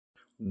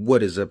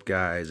What is up,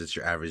 guys? It's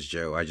your average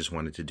Joe. I just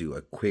wanted to do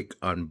a quick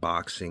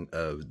unboxing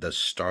of the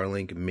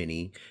Starlink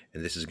Mini,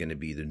 and this is going to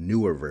be the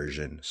newer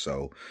version.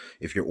 So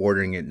if you're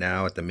ordering it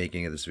now at the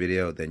making of this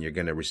video, then you're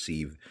going to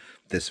receive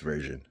this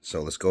version. So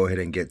let's go ahead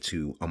and get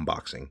to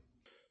unboxing.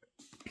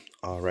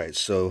 All right,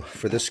 so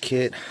for this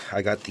kit,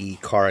 I got the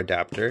car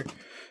adapter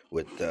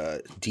with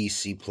the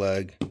DC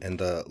plug and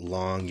the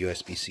long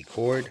USB-C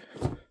cord.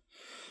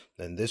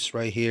 Then this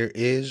right here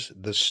is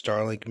the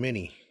Starlink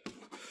Mini.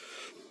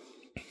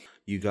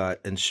 You got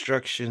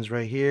instructions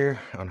right here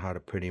on how to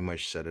pretty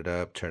much set it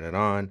up, turn it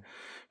on.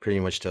 Pretty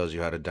much tells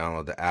you how to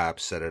download the app,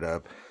 set it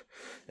up,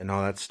 and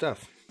all that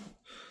stuff.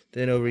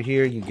 Then over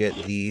here you get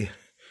the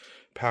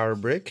power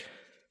brick,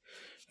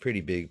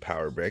 pretty big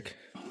power brick.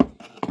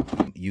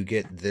 You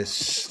get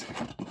this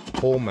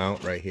pole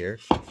mount right here.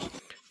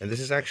 And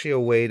this is actually a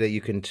way that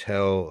you can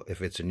tell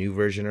if it's a new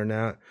version or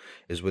not,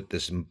 is with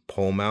this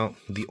pole mount.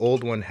 The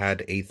old one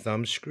had a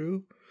thumb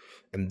screw,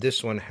 and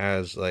this one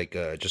has like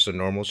just a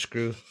normal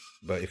screw.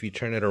 But if you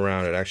turn it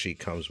around, it actually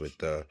comes with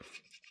the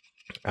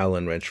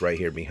Allen wrench right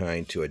here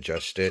behind to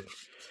adjust it.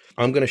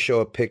 I'm going to show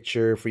a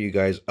picture for you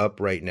guys up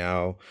right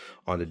now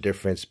on the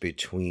difference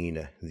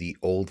between the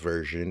old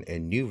version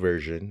and new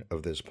version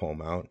of this pole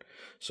mount.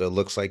 So it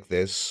looks like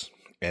this.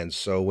 And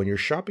so when you're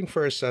shopping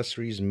for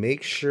accessories,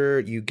 make sure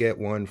you get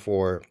one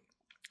for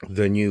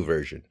the new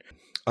version.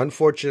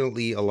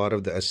 Unfortunately, a lot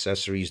of the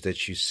accessories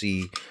that you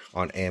see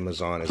on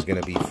Amazon is going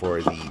to be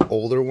for the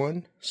older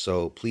one.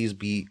 So please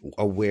be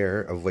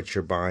aware of what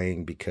you're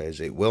buying because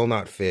it will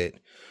not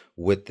fit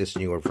with this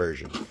newer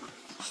version.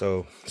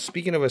 So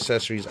speaking of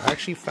accessories, I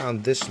actually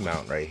found this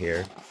mount right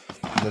here.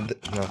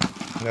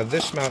 Now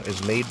this mount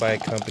is made by a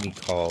company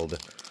called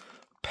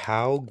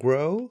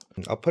PowGrow.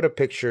 I'll put a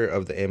picture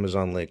of the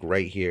Amazon link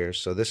right here.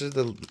 So this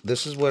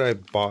is what I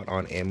bought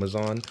on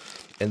Amazon,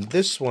 and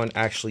this one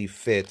actually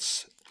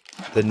fits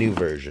the new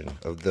version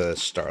of the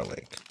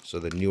Starlink, so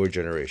the newer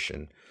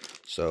generation.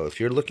 So if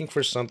you're looking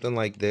for something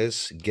like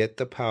this, get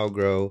the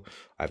PowGrow.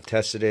 I've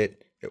tested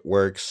it, it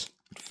works,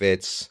 it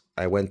fits.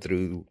 I went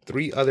through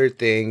 3 other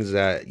things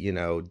that, you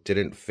know,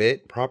 didn't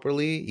fit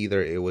properly.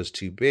 Either it was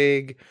too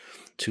big,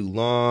 too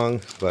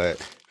long,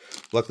 but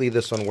luckily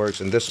this one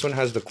works. And this one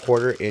has the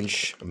 1/4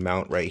 inch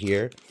mount right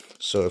here.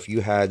 So if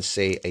you had,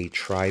 say, a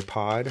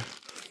tripod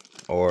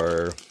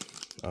or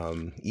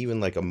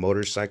even like a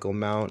motorcycle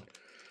mount,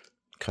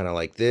 kind of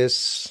like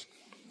this,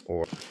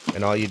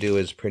 and all you do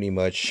is pretty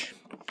much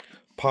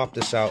pop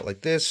this out like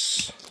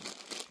this,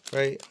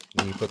 right?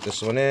 And you put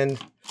this one in,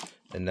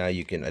 and now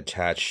you can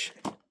attach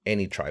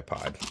any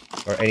tripod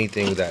or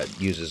anything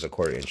that uses a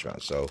 1/4 inch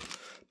mount. So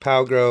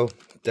PowGrow,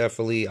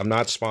 definitely. I'm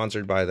not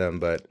sponsored by them,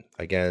 but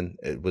again,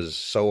 it was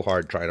so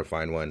hard trying to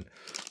find one,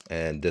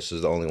 and this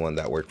is the only one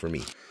that worked for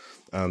me.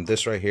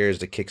 This right here is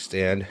the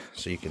kickstand,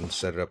 so you can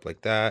set it up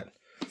like that.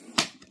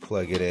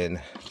 Plug it in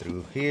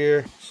through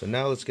here. So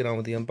now let's get on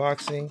with the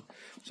unboxing.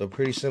 So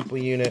pretty simple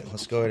unit.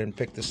 Let's go ahead and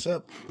pick this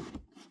up.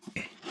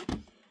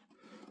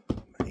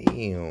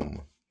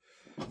 Bam.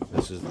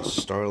 This is the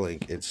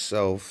Starlink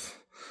itself.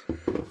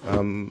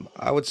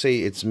 I would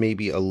say it's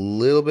maybe a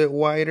little bit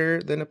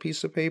wider than a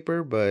piece of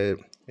paper, but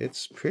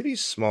it's pretty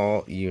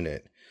small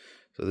unit.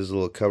 So there's a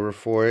little cover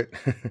for it.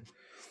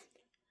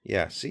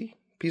 Yeah, see?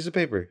 Piece of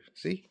paper.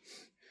 See?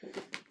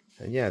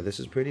 And yeah, this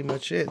is pretty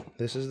much it.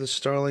 This is the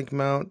Starlink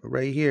mount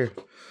right here.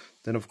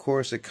 Then of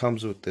course it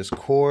comes with this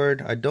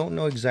cord. I don't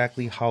know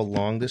exactly how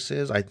long this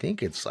is. I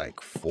think it's like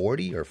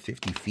 40 or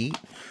 50 feet.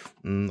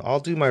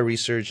 I'll do my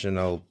research and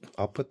I'll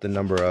put the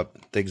number up,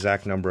 the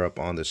exact number up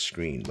on the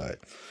screen. But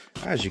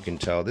as you can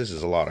tell, this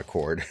is a lot of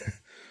cord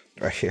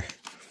right here.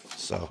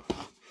 So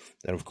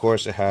then of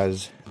course it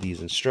has these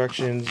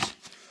instructions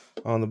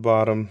on the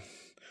bottom.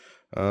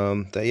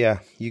 That, yeah,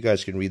 you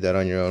guys can read that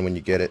on your own when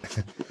you get it.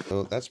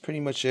 So that's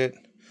pretty much it.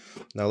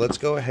 Now let's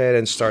go ahead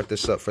and start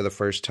this up for the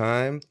first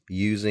time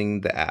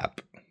using the app.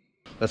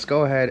 Let's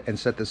go ahead and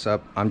set this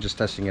up. I'm just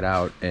testing it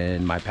out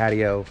in my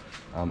patio.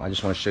 I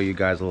just want to show you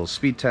guys a little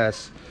speed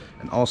test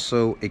and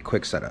also a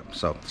quick setup.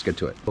 So let's get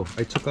to it.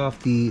 I took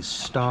off the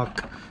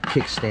stock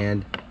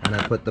kickstand and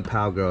I put the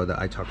PowGrow that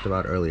I talked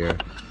about earlier.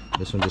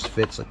 This one just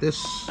fits like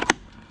this.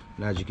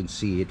 And as you can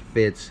see, it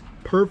fits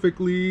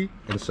perfectly.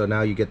 And so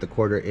now you get the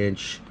 1/4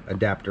 inch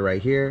adapter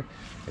right here,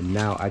 and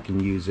now I can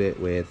use it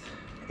with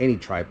any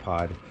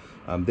tripod.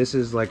 This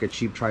is like a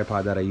cheap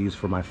tripod that I use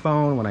for my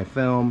phone when I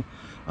film.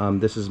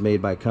 This is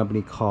made by a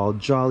company called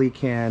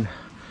Jollycan.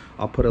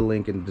 I'll put a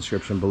link in the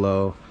description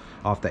below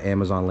off the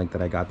Amazon link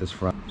that I got this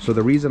from. So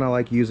the reason I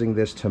like using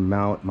this to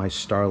mount my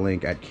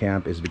Starlink at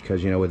camp is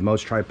because, you know, with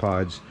most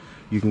tripods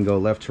you can go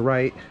left to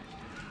right,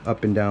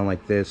 up and down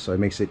like this, so it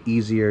makes it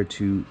easier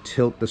to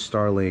tilt the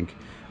Starlink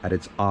at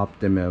its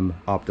optimum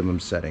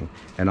setting.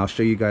 And I'll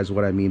show you guys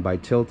what I mean by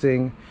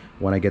tilting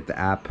when I get the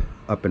app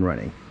up and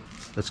running.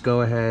 Let's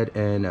go ahead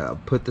and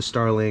put the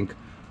Starlink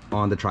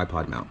on the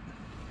tripod mount.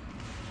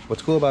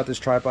 What's cool about this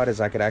tripod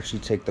is I could actually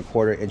take the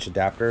 1/4 inch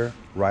adapter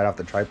right off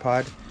the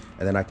tripod,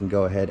 and then I can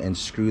go ahead and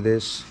screw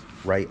this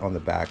right on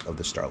the back of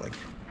the Starlink.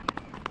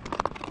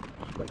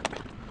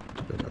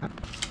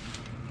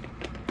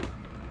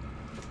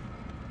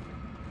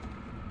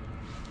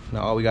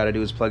 Now all we got to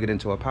do is plug it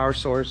into a power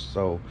source.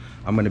 So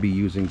I'm going to be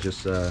using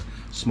just a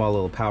small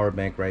little power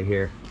bank right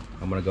here.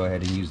 I'm going to go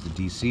ahead and use the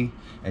DC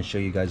and show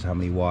you guys how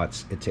many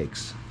watts it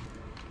takes.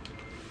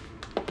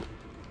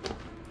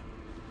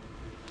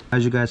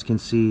 As you guys can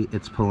see,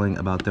 it's pulling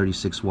about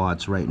 36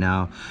 watts right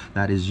now.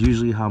 That is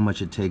usually how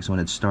much it takes when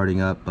it's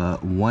starting up,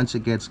 but once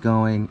it gets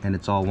going and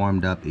it's all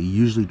warmed up, it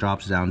usually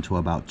drops down to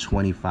about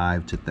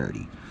 25 to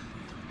 30.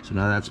 So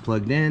now that's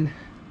plugged in,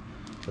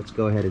 let's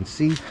go ahead and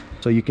see.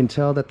 So you can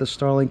tell that the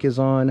Starlink is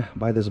on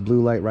by this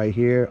blue light right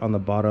here on the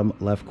bottom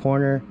left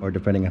corner, or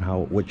depending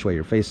on which way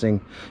you're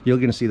facing, you're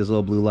gonna see this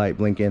little blue light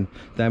blinking.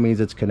 That means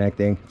it's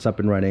connecting, it's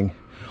up and running.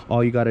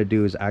 All you gotta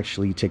do is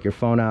actually take your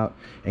phone out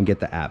and get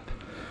the app.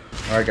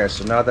 All right guys,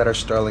 so now that our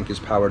Starlink is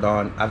powered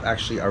on, I've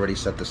actually already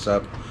set this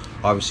up.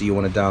 Obviously you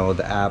want to download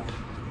the app.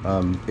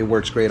 It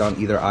works great on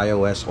either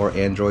iOS or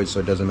Android, so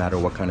it doesn't matter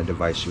what kind of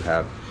device you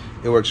have.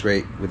 It works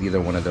great with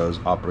either one of those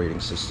operating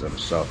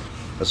systems. So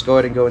let's go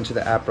ahead and go into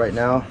the app right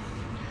now.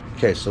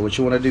 Okay, so what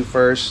you want to do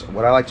first,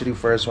 what I like to do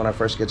first when I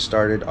first get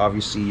started,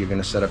 obviously you're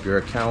going to set up your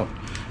account.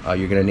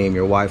 You're going to name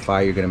your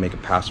Wi-Fi, you're going to make a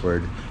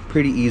password.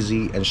 Pretty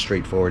easy and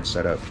straightforward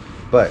setup.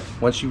 But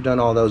once you've done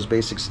all those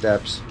basic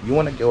steps, you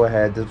want to go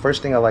ahead. The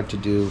first thing I like to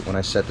do when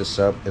I set this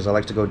up is I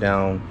like to go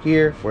down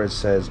here where it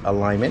says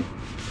alignment.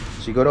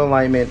 So you go to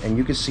alignment and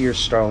you can see your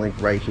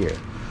Starlink right here.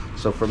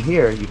 So from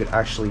here, you could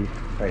actually,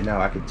 right now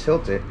I could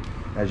tilt it.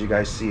 As you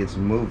guys see, it's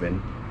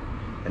moving.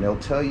 And it'll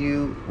tell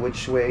you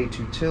which way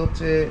to tilt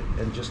it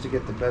and just to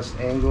get the best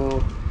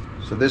angle.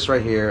 So this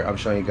right here, I'm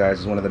showing you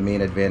guys, is one of the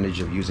main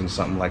advantages of using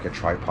something like a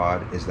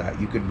tripod, is that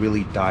you could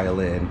really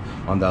dial in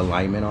on the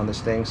alignment on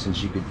this thing,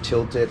 since you could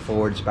tilt it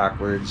forwards,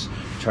 backwards,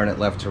 turn it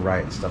left to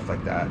right and stuff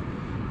like that.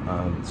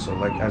 So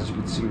like as you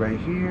can see right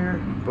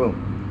here,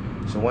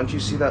 boom. So once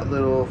you see that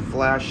little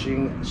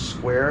flashing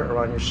square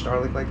around your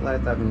Starlink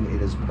like that means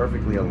it is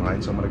perfectly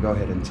aligned. So I'm gonna go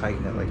ahead and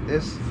tighten it like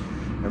this.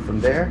 And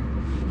from there,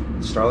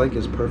 Starlink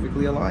is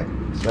perfectly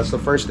aligned. So that's the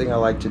first thing I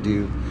like to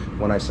do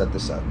when I set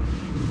this up.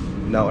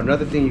 Now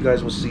another thing you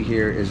guys will see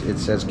here is it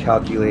says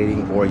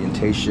calculating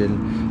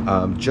orientation.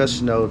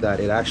 Just know that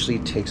it actually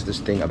takes this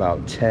thing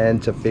about 10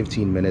 to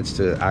 15 minutes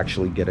to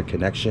actually get a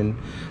connection,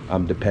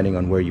 depending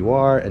on where you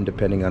are and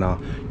depending on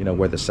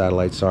where the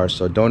satellites are.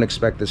 So don't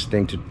expect this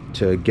thing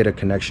to get a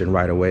connection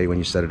right away when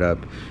you set it up.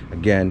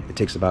 Again, it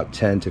takes about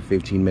 10 to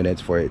 15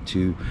 minutes for it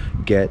to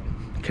get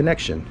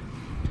connection.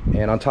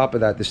 And on top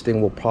of that, this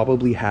thing will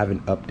probably have an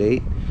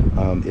update.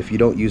 If you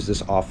don't use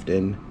this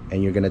often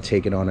and you're going to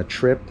take it on a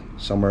trip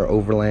somewhere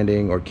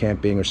overlanding or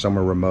camping or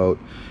somewhere remote,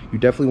 you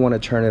definitely want to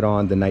turn it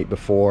on the night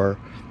before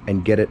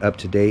and get it up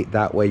to date.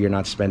 That way you're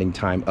not spending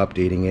time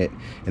updating it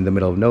in the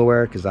middle of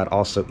nowhere, because that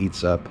also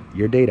eats up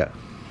your data.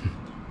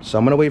 So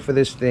I'm going to wait for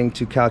this thing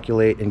to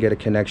calculate and get a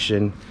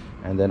connection,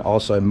 and then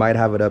also it might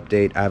have an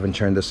update. I haven't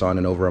turned this on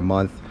in over a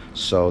month,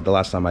 so the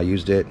last time I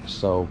used it,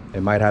 so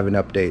it might have an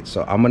update.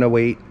 So I'm going to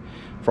wait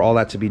for all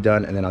that to be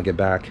done, and then I'll get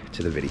back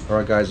to the video. All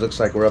right guys, looks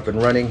like we're up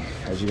and running.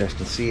 As you guys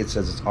can see, it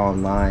says it's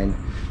online.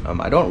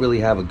 I don't really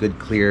have a good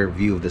clear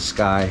view of the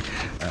sky.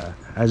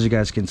 As you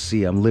guys can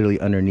see, I'm literally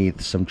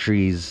underneath some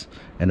trees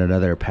and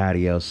another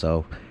patio,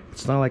 so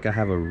it's not like I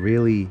have a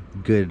really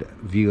good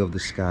view of the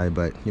sky,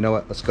 but you know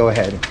what, let's go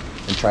ahead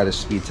and try the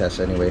speed test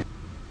anyway.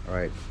 All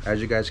right,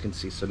 as you guys can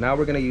see, so now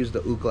we're gonna use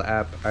the Ookla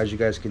app. As you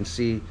guys can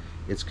see,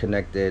 it's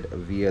connected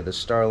via the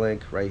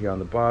Starlink right here on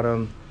the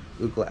bottom.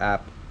 Ookla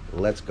app,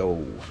 let's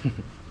go.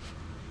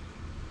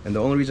 And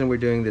the only reason we're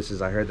doing this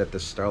is I heard that the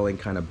Starlink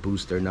kind of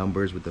boosts their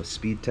numbers with the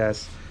speed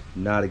test.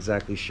 Not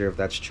exactly sure if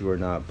that's true or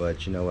not,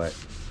 but you know what,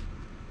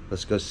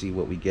 let's go see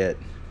what we get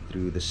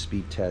through the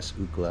speed test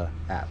Ookla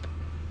app.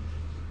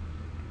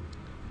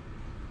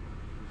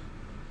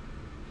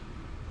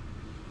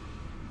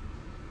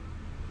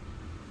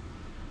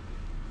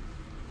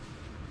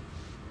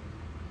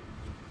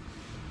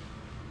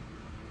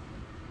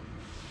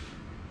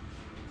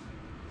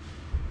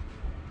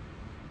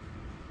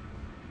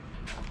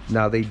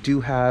 Now they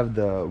do have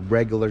the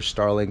regular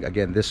Starlink.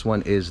 Again, this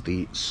one is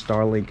the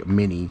Starlink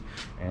Mini,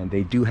 and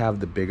they do have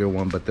the bigger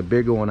one, but the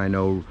bigger one I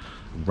know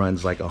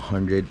runs like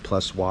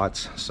 100+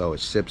 watts, so it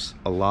sips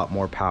a lot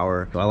more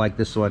power. So I like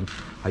this one,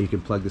 how you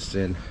can plug this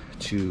in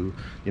to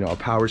a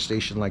power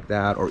station like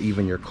that, or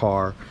even your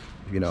car.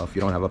 If you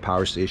don't have a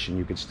power station,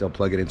 you can still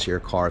plug it into your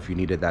car if you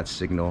needed that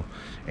signal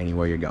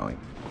anywhere you're going.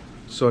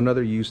 So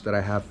another use that I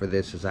have for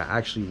this is I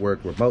actually work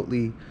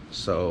remotely.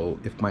 So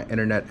if my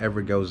internet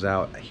ever goes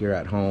out here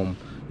at home,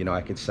 I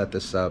could set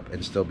this up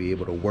and still be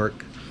able to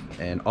work.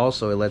 And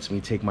also it lets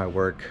me take my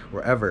work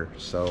wherever.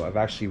 So I've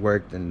actually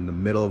worked in the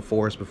middle of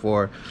forest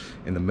before,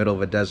 in the middle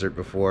of a desert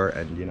before,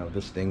 and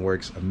this thing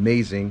works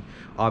amazing.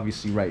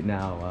 Obviously right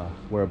now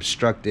we're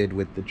obstructed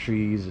with the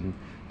trees and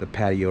the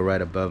patio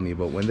right above me,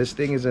 but when this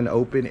thing is in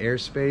open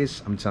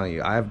airspace, I'm telling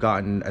you, I've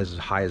gotten as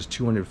high as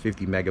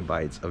 250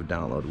 megabytes of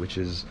download, which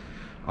is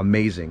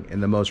amazing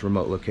in the most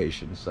remote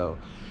locations. So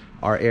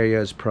our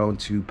area is prone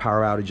to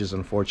power outages,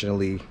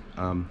 unfortunately.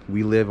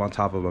 We live on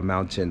top of a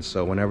mountain,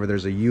 so whenever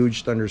there's a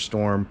huge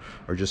thunderstorm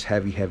or just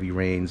heavy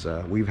rains,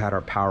 we've had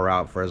our power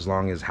out for as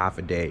long as half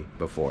a day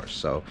before.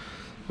 So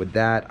with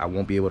that, I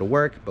won't be able to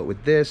work, but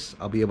with this,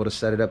 I'll be able to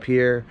set it up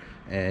here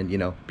and, you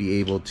know, be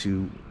able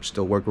to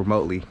still work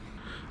remotely.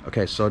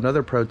 Okay, so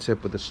another pro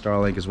tip with the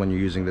Starlink is when you're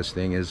using this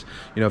thing is,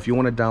 you know, if you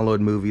want to download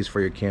movies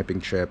for your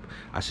camping trip,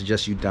 I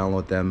suggest you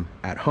download them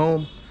at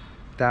home.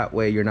 That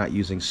way you're not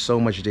using so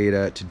much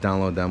data to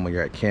download them when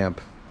you're at camp.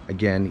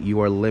 Again,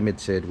 you are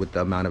limited with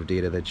the amount of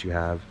data that you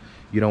have.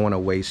 You don't want to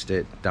waste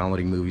it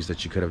downloading movies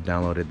that you could have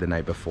downloaded the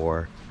night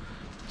before.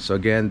 So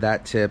again,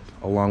 that tip,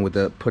 along with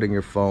the putting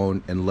your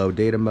phone in low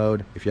data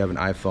mode. If you have an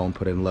iPhone,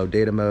 put it in low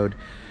data mode.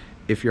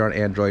 If you're on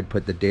Android,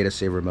 put the data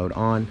saver mode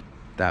on.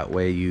 That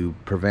way you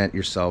prevent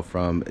yourself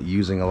from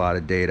using a lot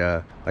of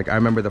data. Like, I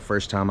remember the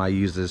first time I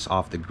used this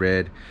off the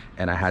grid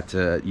and I had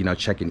to, you know,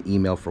 check an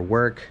email for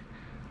work.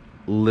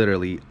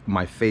 Literally,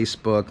 my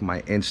Facebook,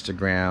 my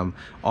Instagram,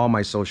 all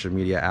my social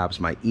media apps,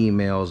 my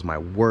emails, my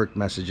work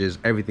messages,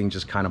 everything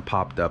just kind of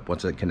popped up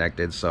once it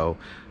connected. So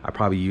I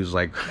probably used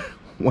like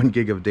 1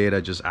 gig of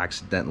data just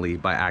accidentally,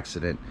 by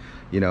accident,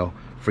 you know,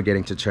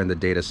 forgetting to turn the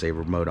data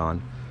saver mode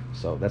on.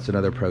 So that's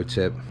another pro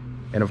tip.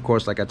 And of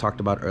course, like I talked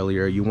about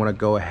earlier, you want to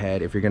go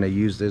ahead, if you're going to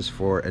use this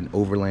for an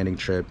overlanding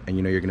trip and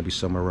you know you're going to be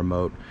somewhere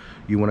remote,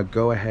 you want to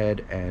go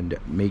ahead and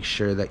make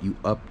sure that you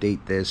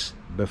update this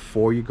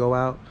before you go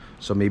out.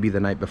 So maybe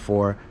the night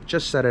before,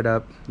 just set it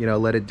up, you know,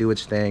 let it do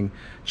its thing,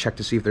 check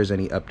to see if there's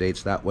any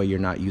updates. That way you're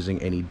not using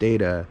any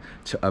data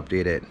to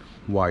update it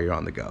while you're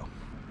on the go.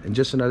 And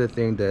just another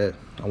thing that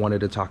I wanted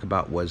to talk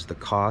about was the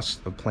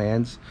cost of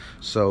plans.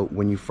 So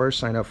when you first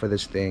sign up for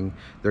this thing,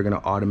 they're going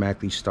to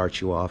automatically start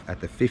you off at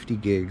the 50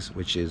 gigs,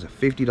 which is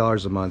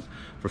 $50 a month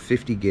for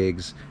 50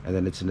 gigs. And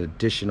then it's an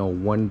additional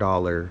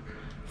 $1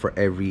 for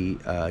every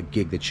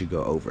gig that you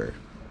go over.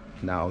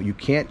 Now, you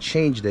can't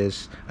change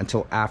this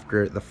until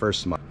after the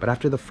first month. But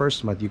after the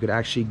first month, you could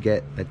actually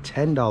get a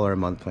 $10 a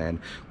month plan,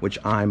 which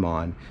I'm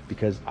on,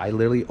 because I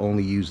literally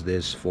only use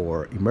this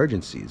for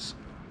emergencies.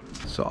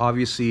 So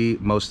obviously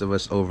most of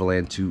us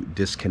overland to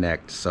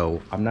disconnect,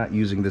 so I'm not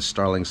using this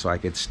Starlink so I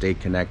could stay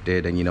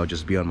connected and, you know,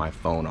 just be on my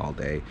phone all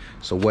day.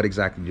 So what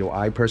exactly do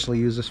I personally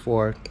use this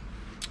for?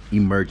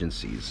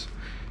 Emergencies.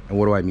 And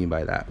what do I mean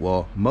by that?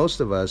 Well, most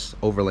of us,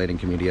 overlanding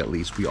community at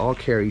least, we all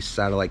carry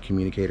satellite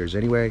communicators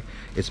anyway.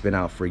 It's been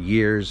out for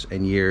years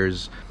and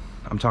years.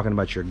 I'm talking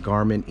about your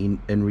Garmin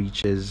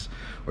inReaches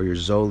or your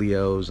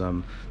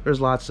Zolios.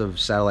 There's lots of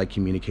satellite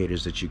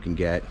communicators that you can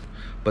get,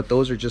 but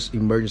those are just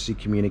emergency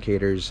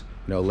communicators.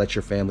 You know, let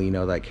your family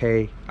know, like,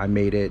 hey, I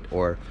made it,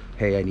 or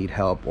hey, I need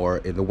help, or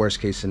in the worst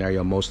case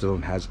scenario, most of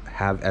them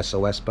have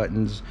SOS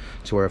buttons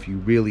to where if you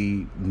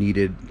really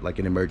needed like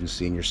an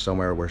emergency and you're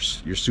somewhere where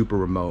you're super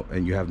remote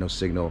and you have no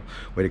signal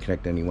way to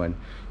connect to anyone,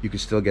 you can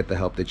still get the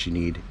help that you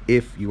need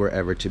if you were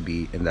ever to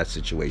be in that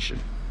situation.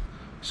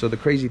 So the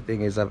crazy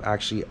thing is, I've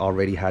actually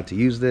already had to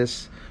use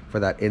this for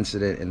that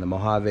incident in the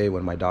Mojave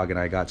when my dog and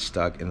I got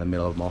stuck in the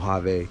middle of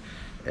Mojave,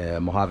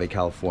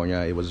 California.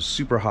 It was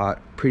super hot,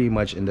 pretty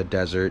much in the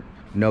desert,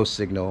 no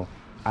signal.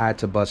 I had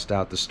to bust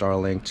out the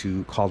Starlink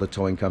to call the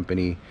towing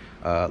company.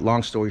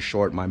 Long story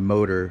short, my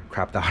motor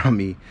crapped out on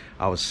me.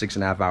 I was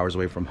 6.5 hours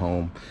away from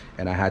home,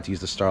 and I had to use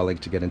the Starlink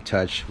to get in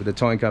touch with the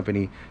towing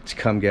company to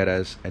come get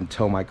us and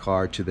tow my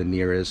car to the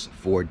nearest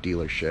Ford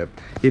dealership.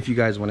 If you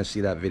guys want to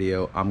see that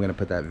video, I'm going to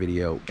put that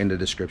video in the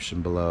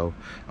description below.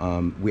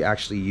 We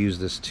actually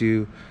used this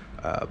too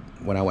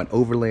when I went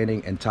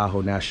overlanding in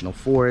Tahoe National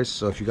Forest.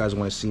 So if you guys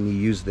want to see me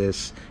use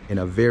this in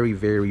a very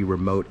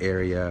remote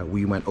area,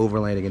 we went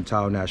overlanding in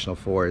Tahoe National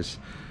Forest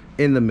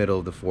in the middle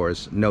of the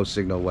forest, no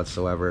signal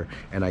whatsoever,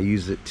 and I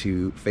used it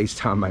to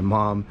FaceTime my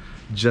mom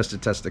just to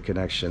test the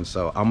connection.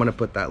 So I'm gonna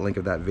put that link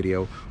of that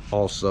video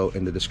also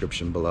in the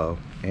description below.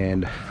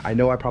 And I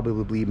know I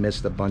probably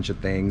missed a bunch of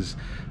things.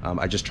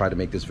 I just tried to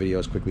make this video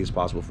as quickly as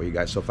possible for you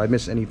guys. So if I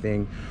miss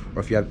anything,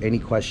 or if you have any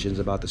questions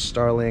about the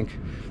Starlink,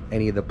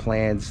 any of the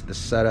plans, the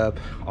setup,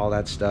 all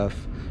that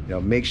stuff, you know,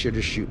 make sure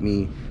to shoot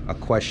me a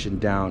question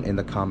down in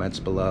the comments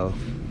below.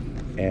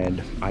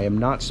 And I am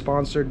not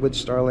sponsored with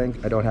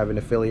Starlink. I don't have an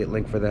affiliate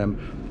link for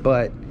them,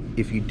 but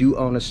if you do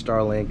own a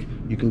Starlink,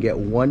 you can get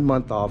 1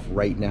 month off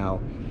right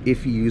now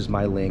if you use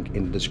my link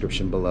in the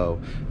description below.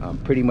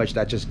 Pretty much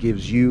that just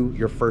gives you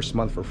your first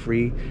month for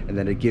free, and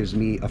then it gives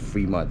me a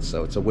free month.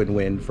 So it's a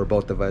win-win for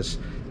both of us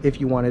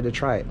if you wanted to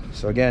try it.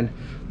 So again,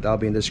 that'll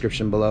be in the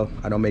description below.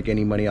 I don't make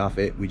any money off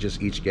it. We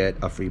just each get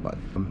a free month.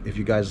 If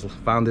you guys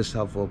found this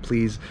helpful,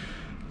 please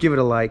give it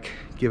a like,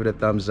 give it a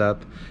thumbs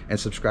up, and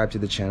subscribe to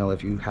the channel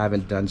if you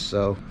haven't done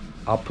so.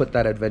 I'll put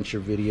that adventure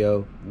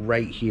video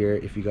right here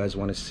if you guys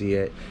want to see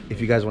it.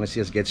 If you guys want to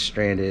see us get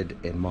stranded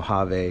in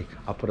Mojave,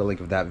 I'll put a link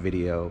of that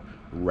video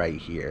right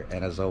here.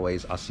 And as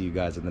always, I'll see you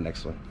guys in the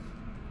next one.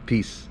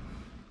 Peace.